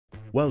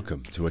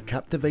Welcome to a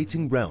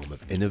captivating realm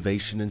of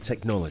innovation and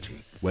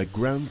technology where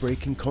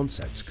groundbreaking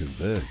concepts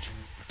converge.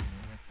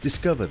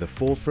 Discover the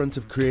forefront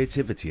of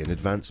creativity and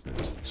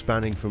advancement,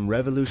 spanning from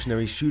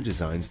revolutionary shoe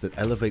designs that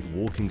elevate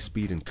walking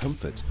speed and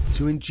comfort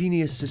to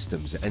ingenious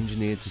systems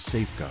engineered to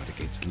safeguard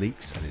against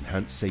leaks and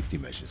enhance safety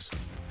measures.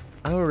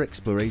 Our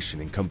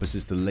exploration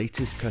encompasses the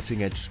latest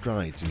cutting-edge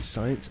strides in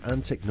science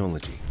and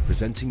technology,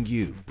 presenting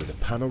you with a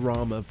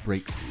panorama of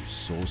breakthroughs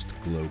sourced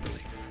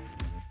globally.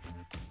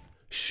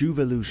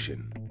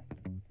 Shoevolution.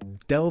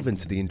 Delve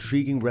into the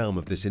intriguing realm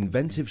of this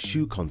inventive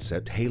shoe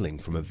concept hailing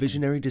from a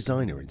visionary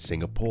designer in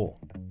Singapore.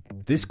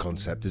 This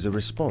concept is a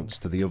response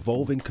to the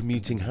evolving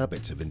commuting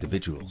habits of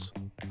individuals.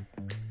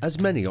 As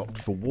many opt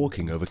for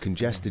walking over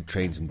congested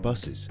trains and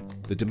buses,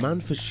 the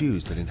demand for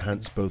shoes that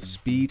enhance both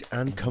speed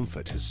and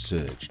comfort has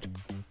surged.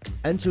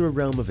 Enter a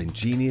realm of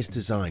ingenious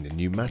design and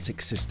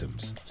pneumatic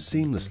systems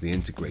seamlessly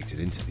integrated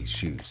into these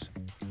shoes.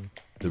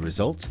 The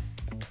result?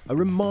 A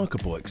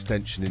remarkable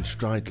extension in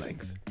stride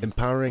length,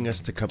 empowering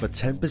us to cover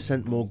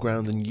 10% more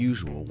ground than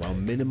usual while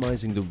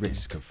minimizing the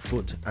risk of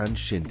foot and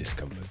shin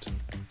discomfort.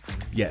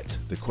 Yet,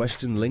 the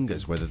question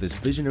lingers whether this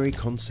visionary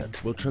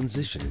concept will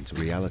transition into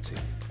reality.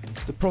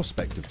 The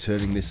prospect of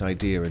turning this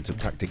idea into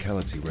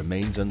practicality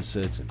remains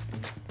uncertain.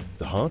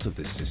 The heart of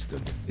this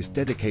system is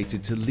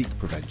dedicated to leak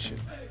prevention,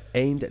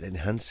 aimed at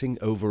enhancing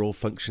overall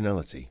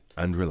functionality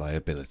and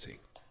reliability.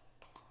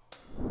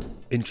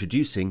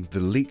 Introducing the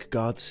Leak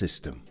Guard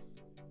System.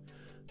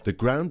 The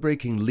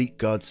groundbreaking Leak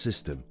Guard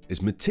system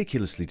is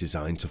meticulously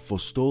designed to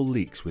forestall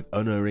leaks with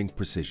unerring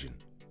precision.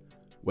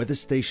 Whether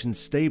stationed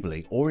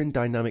stably or in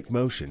dynamic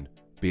motion,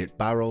 be it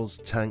barrels,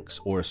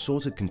 tanks, or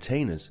assorted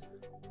containers,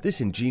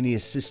 this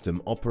ingenious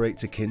system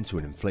operates akin to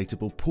an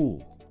inflatable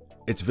pool.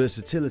 Its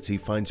versatility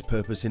finds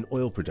purpose in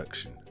oil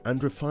production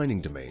and refining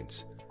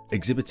domains,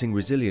 exhibiting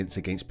resilience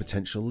against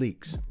potential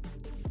leaks.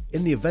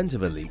 In the event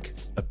of a leak,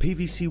 a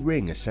PVC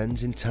ring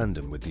ascends in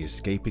tandem with the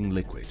escaping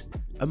liquid,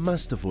 a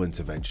masterful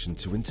intervention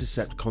to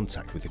intercept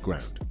contact with the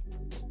ground.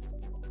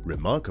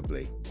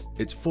 Remarkably,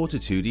 its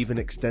fortitude even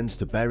extends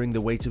to bearing the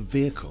weight of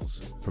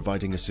vehicles,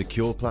 providing a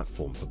secure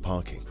platform for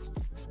parking.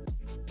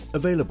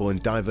 Available in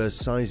diverse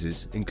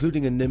sizes,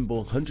 including a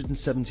nimble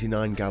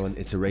 179-gallon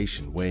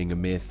iteration weighing a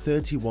mere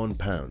 31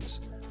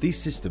 pounds, these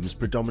systems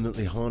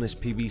predominantly harness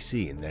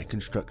PVC in their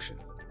construction.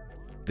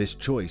 This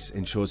choice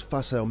ensures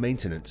facile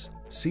maintenance,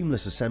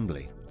 seamless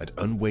assembly, and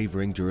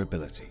unwavering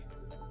durability.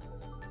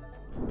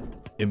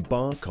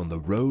 Embark on the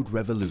road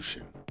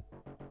revolution.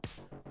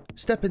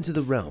 Step into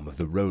the realm of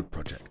the Road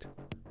Project,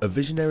 a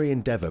visionary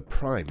endeavour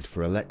primed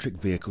for electric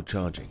vehicle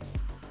charging.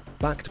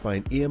 Backed by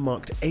an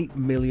earmarked $8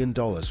 million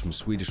from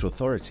Swedish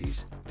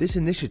authorities, this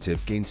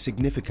initiative gains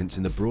significance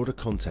in the broader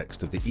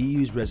context of the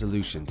EU's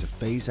resolution to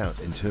phase out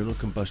internal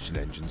combustion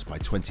engines by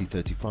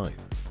 2035.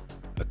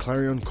 A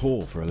clarion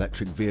call for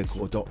electric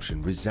vehicle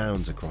adoption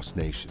resounds across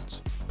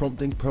nations,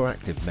 prompting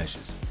proactive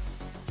measures.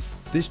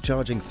 This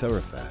charging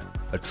thoroughfare,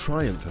 a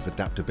triumph of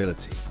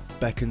adaptability,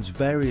 beckons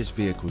various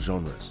vehicle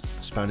genres,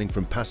 spanning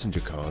from passenger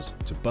cars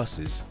to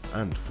buses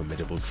and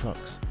formidable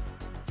trucks.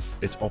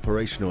 Its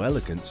operational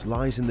elegance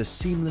lies in the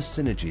seamless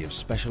synergy of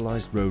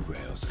specialized road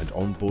rails and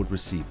onboard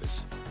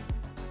receivers.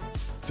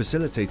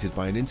 Facilitated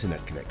by an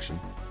internet connection,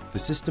 the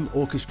system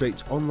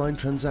orchestrates online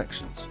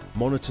transactions,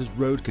 monitors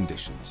road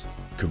conditions,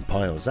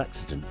 compiles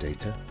accident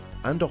data,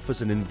 and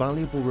offers an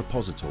invaluable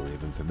repository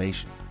of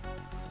information.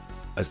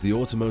 As the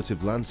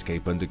automotive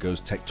landscape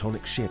undergoes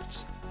tectonic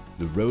shifts,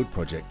 the Road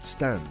Project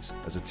stands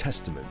as a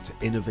testament to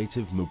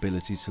innovative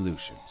mobility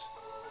solutions.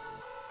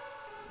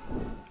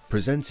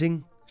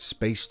 Presenting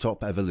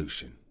Spacetop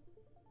Evolution.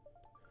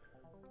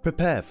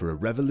 Prepare for a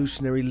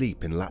revolutionary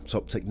leap in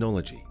laptop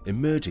technology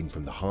emerging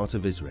from the heart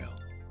of Israel.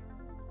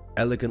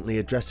 Elegantly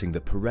addressing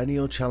the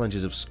perennial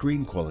challenges of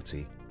screen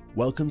quality,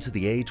 welcome to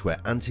the age where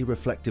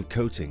anti-reflective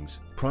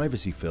coatings,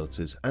 privacy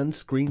filters, and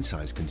screen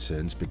size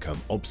concerns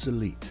become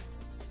obsolete.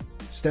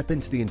 Step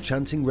into the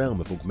enchanting realm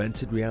of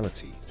augmented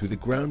reality through the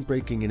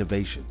groundbreaking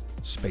innovation,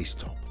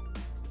 Spacetop.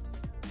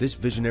 This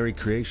visionary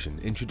creation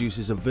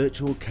introduces a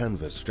virtual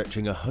canvas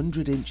stretching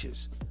 100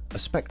 inches, a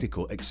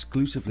spectacle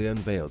exclusively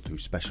unveiled through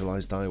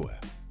specialized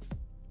eyewear.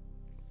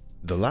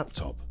 The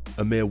laptop,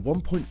 a mere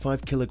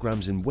 1.5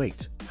 kilograms in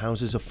weight,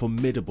 houses a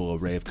formidable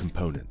array of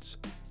components.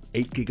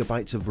 8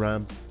 GB of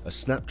RAM, a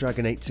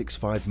Snapdragon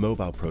 865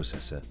 mobile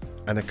processor,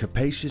 and a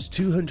capacious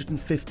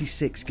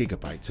 256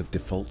 GB of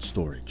default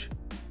storage.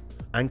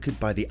 Anchored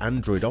by the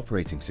Android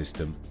operating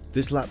system,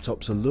 this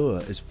laptop's allure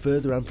is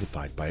further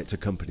amplified by its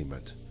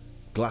accompaniment.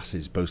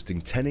 Glasses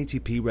boasting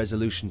 1080p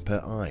resolution per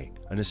eye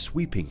and a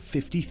sweeping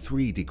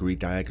 53-degree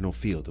diagonal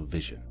field of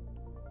vision.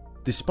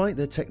 Despite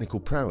their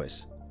technical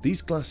prowess,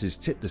 these glasses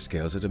tip the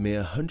scales at a mere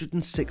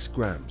 106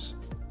 grams,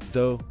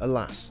 though,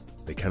 alas,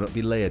 they cannot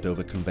be layered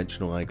over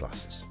conventional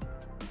eyeglasses.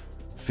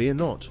 Fear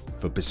not,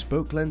 for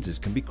bespoke lenses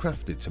can be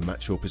crafted to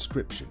match your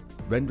prescription,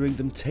 rendering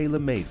them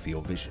tailor-made for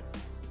your vision.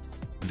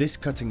 This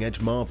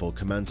cutting-edge marvel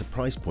commands a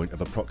price point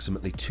of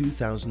approximately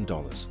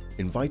 $2,000,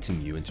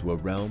 inviting you into a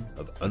realm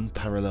of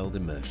unparalleled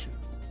immersion.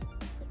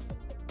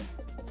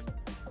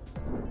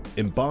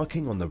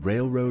 Embarking on the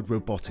railroad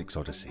robotics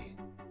odyssey.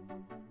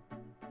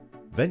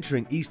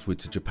 Venturing eastward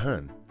to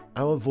Japan,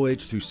 our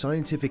voyage through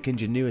scientific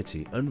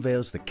ingenuity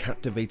unveils the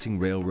captivating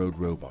railroad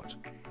robot,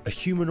 a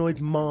humanoid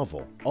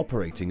marvel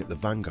operating at the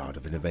vanguard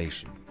of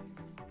innovation.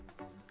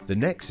 The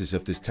nexus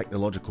of this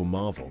technological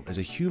marvel is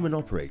a human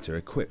operator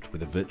equipped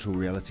with a virtual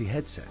reality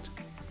headset.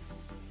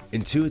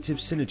 Intuitive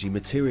synergy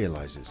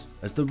materializes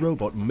as the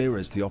robot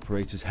mirrors the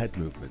operator's head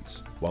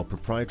movements, while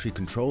proprietary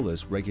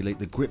controllers regulate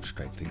the grip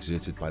strength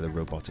exerted by the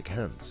robotic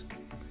hands.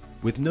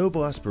 With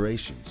noble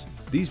aspirations,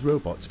 these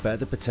robots bear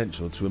the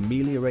potential to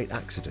ameliorate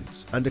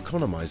accidents and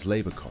economize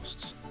labor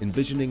costs,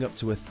 envisioning up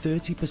to a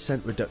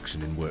 30%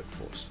 reduction in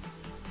workforce.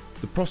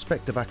 The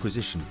prospect of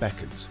acquisition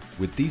beckons,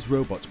 with these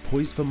robots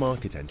poised for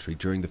market entry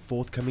during the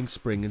forthcoming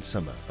spring and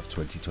summer of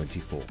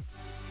 2024.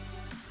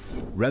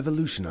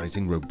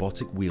 Revolutionizing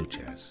robotic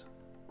wheelchairs.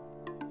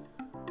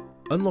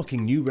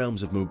 Unlocking new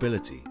realms of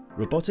mobility,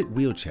 robotic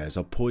wheelchairs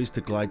are poised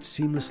to glide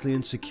seamlessly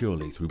and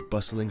securely through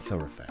bustling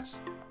thoroughfares.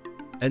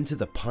 Enter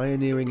the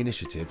pioneering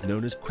initiative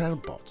known as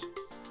CrowdBot,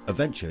 a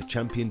venture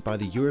championed by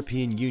the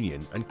European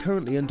Union and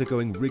currently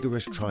undergoing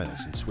rigorous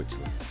trials in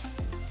Switzerland.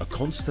 A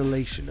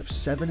constellation of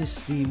 7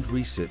 esteemed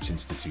research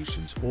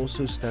institutions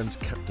also stands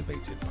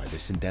captivated by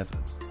this endeavour.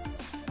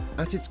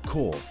 At its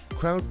core,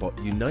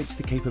 CrowdBot unites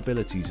the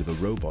capabilities of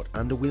a robot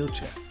and a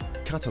wheelchair,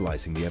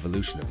 catalysing the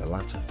evolution of the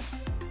latter.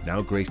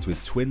 Now graced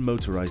with twin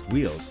motorised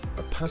wheels,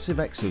 a passive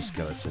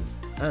exoskeleton,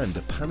 and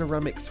a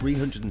panoramic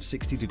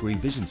 360-degree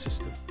vision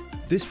system,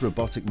 this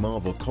robotic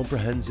marvel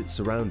comprehends its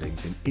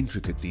surroundings in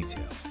intricate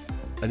detail.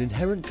 An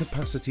inherent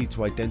capacity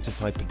to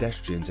identify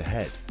pedestrians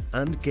ahead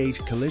and gauge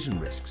collision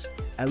risks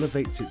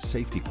elevates its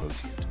safety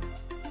quotient.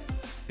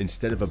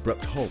 Instead of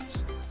abrupt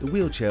halts, the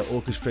wheelchair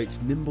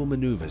orchestrates nimble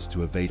maneuvers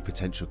to evade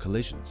potential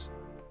collisions.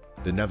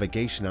 The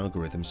navigation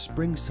algorithm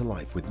springs to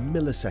life with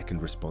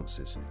millisecond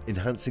responses,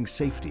 enhancing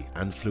safety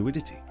and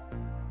fluidity.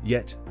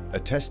 Yet, a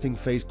testing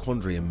phase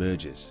quandary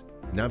emerges,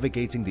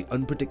 navigating the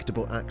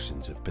unpredictable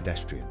actions of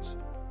pedestrians.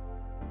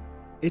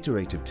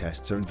 Iterative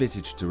tests are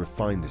envisaged to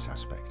refine this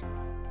aspect.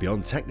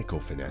 Beyond technical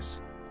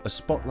finesse, a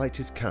spotlight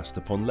is cast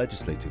upon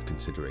legislative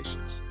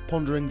considerations,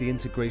 pondering the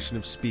integration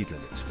of speed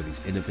limits for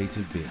these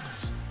innovative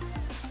vehicles.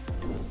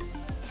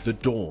 The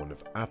dawn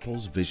of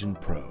Apple's Vision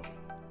Pro.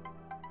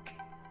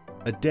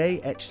 A day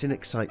etched in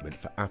excitement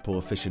for Apple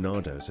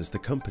aficionados as the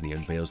company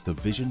unveils the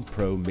Vision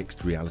Pro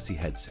mixed reality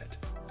headset,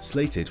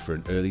 slated for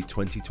an early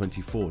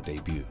 2024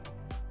 debut.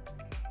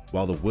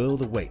 While the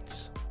world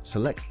awaits,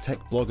 select tech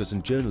bloggers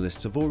and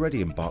journalists have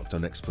already embarked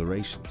on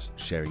explorations,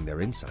 sharing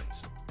their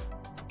insights.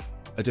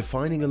 A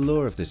defining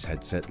allure of this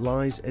headset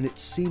lies in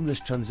its seamless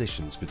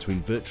transitions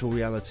between virtual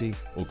reality,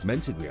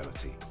 augmented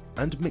reality,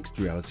 and mixed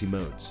reality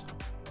modes,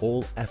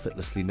 all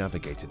effortlessly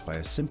navigated by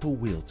a simple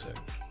wheel turn.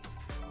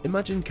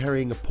 Imagine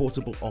carrying a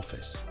portable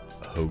office,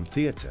 a home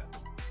theatre,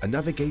 a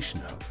navigation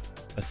hub,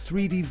 a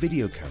 3D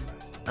video camera,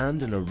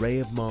 and an array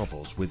of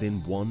marvels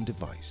within one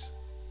device.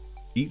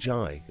 Each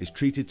eye is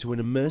treated to an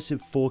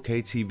immersive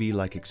 4K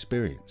TV-like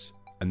experience,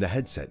 and the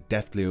headset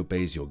deftly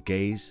obeys your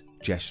gaze,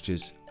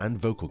 gestures, and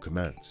vocal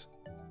commands.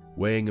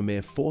 Weighing a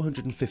mere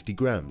 450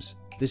 grams,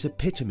 this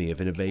epitome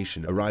of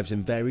innovation arrives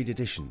in varied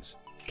editions,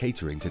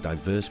 catering to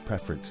diverse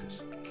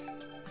preferences.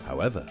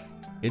 However,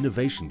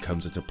 innovation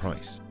comes at a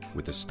price,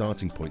 with the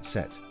starting point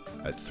set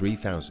at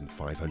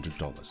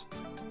 $3,500.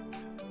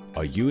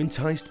 Are you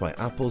enticed by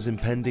Apple's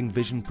impending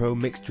Vision Pro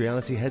mixed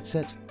reality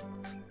headset?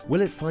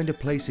 Will it find a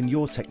place in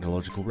your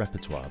technological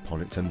repertoire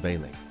upon its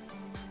unveiling?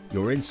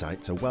 Your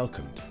insights are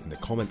welcomed in the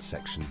comments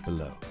section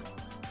below.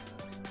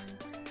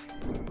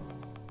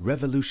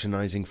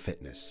 Revolutionizing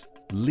fitness,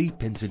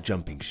 leap into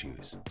jumping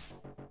shoes.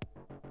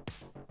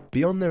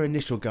 Beyond their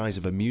initial guise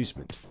of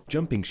amusement,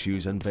 jumping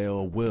shoes unveil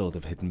a world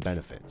of hidden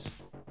benefits.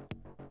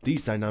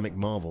 These dynamic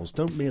marvels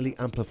don't merely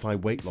amplify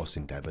weight loss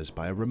endeavors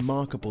by a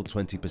remarkable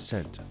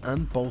 20%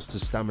 and bolster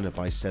stamina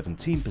by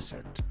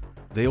 17%.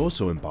 They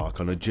also embark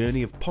on a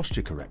journey of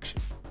posture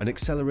correction and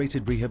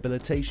accelerated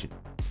rehabilitation.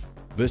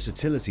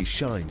 Versatility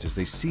shines as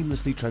they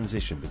seamlessly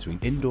transition between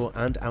indoor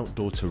and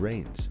outdoor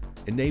terrains,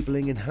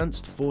 enabling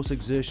enhanced force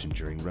exertion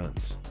during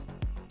runs.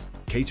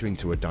 Catering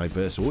to a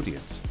diverse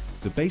audience,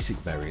 the basic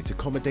variant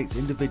accommodates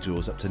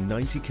individuals up to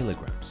 90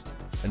 kilograms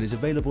and is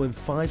available in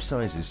 5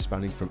 sizes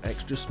spanning from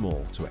extra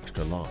small to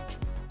extra large.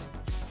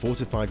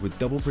 Fortified with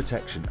double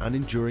protection and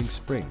enduring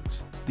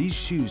springs, these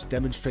shoes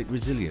demonstrate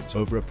resilience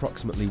over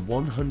approximately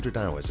 100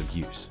 hours of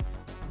use.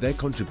 Their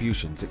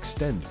contributions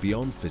extend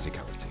beyond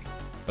physicality,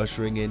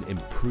 ushering in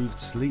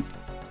improved sleep,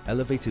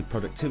 elevated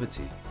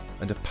productivity,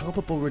 and a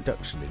palpable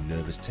reduction in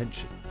nervous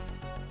tension.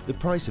 The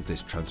price of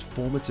this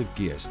transformative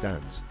gear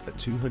stands at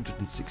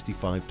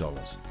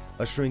 $265,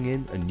 ushering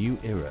in a new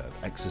era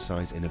of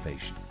exercise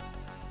innovation.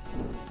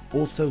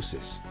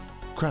 Orthosis,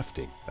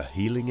 crafting a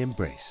healing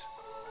embrace.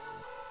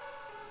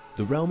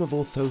 The realm of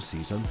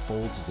orthoses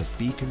unfolds as a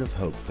beacon of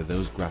hope for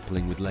those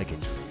grappling with leg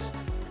injuries,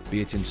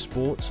 be it in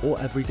sports or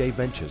everyday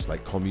ventures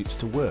like commutes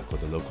to work or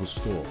the local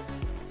store.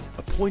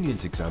 A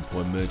poignant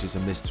example emerges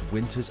amidst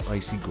winter's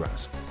icy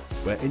grasp,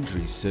 where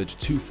injuries surge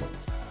twofold,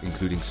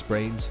 including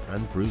sprains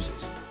and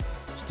bruises.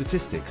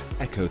 Statistics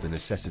echo the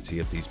necessity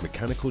of these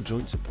mechanical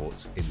joint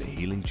supports in the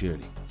healing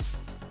journey.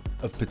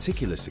 Of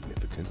particular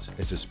significance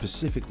is a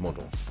specific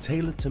model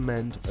tailored to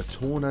mend a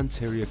torn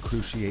anterior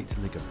cruciate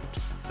ligament,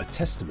 a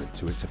testament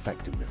to its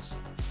effectiveness.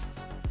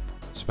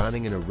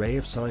 Spanning an array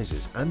of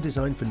sizes and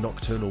designed for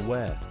nocturnal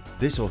wear,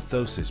 this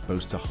orthosis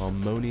boasts a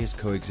harmonious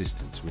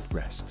coexistence with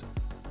rest.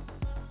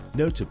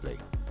 Notably,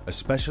 a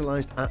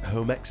specialized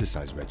at-home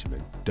exercise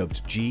regimen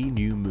dubbed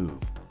G-New Move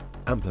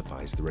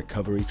amplifies the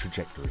recovery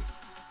trajectory.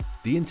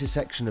 The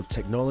intersection of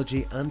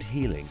technology and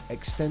healing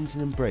extends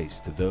an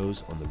embrace to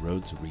those on the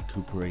road to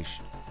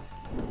recuperation.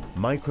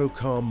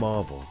 Microcar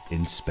marvel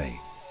in Spain.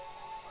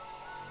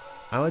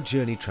 Our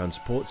journey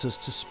transports us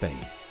to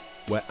Spain,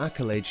 where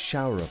accolades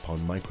shower upon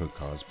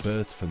microcars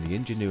birthed from the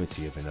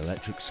ingenuity of an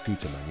electric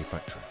scooter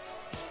manufacturer.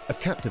 A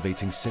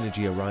captivating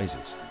synergy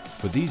arises,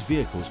 for these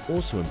vehicles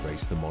also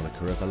embrace the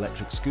moniker of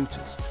electric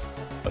scooters,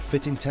 a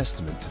fitting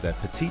testament to their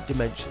petite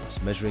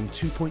dimensions measuring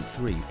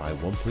 2.3 by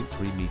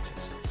 1.3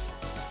 meters.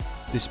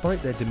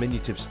 Despite their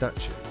diminutive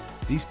stature,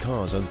 these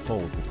cars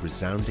unfold with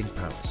resounding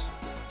prowess.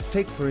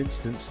 Take for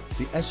instance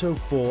the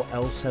SO4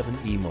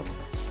 L7E model,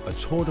 a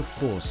tour de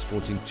force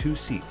sporting 2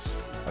 seats,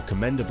 a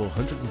commendable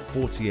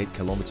 148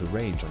 km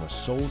range on a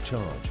sole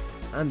charge,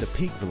 and a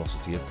peak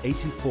velocity of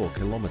 84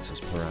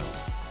 km per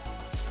hour.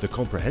 The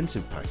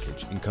comprehensive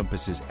package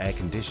encompasses air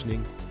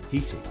conditioning,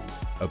 heating,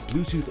 a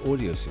Bluetooth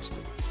audio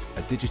system,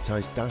 a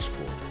digitized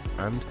dashboard,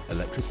 and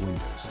electric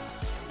windows.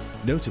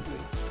 Notably,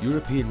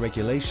 European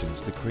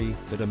regulations decree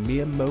that a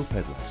mere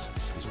moped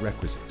license is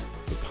requisite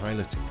for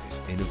piloting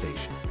this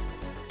innovation.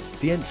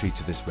 The entry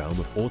to this realm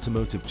of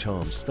automotive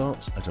charm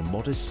starts at a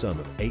modest sum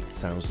of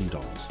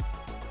 $8,000.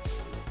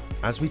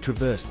 As we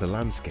traverse the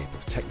landscape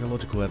of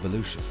technological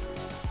evolution,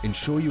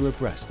 ensure you're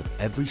abreast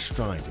of every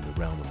stride in the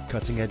realm of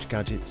cutting-edge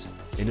gadgets,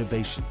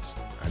 innovations,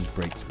 and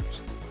breakthroughs.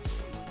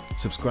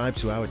 Subscribe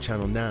to our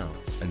channel now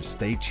and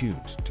stay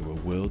tuned to a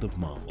world of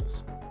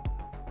marvels.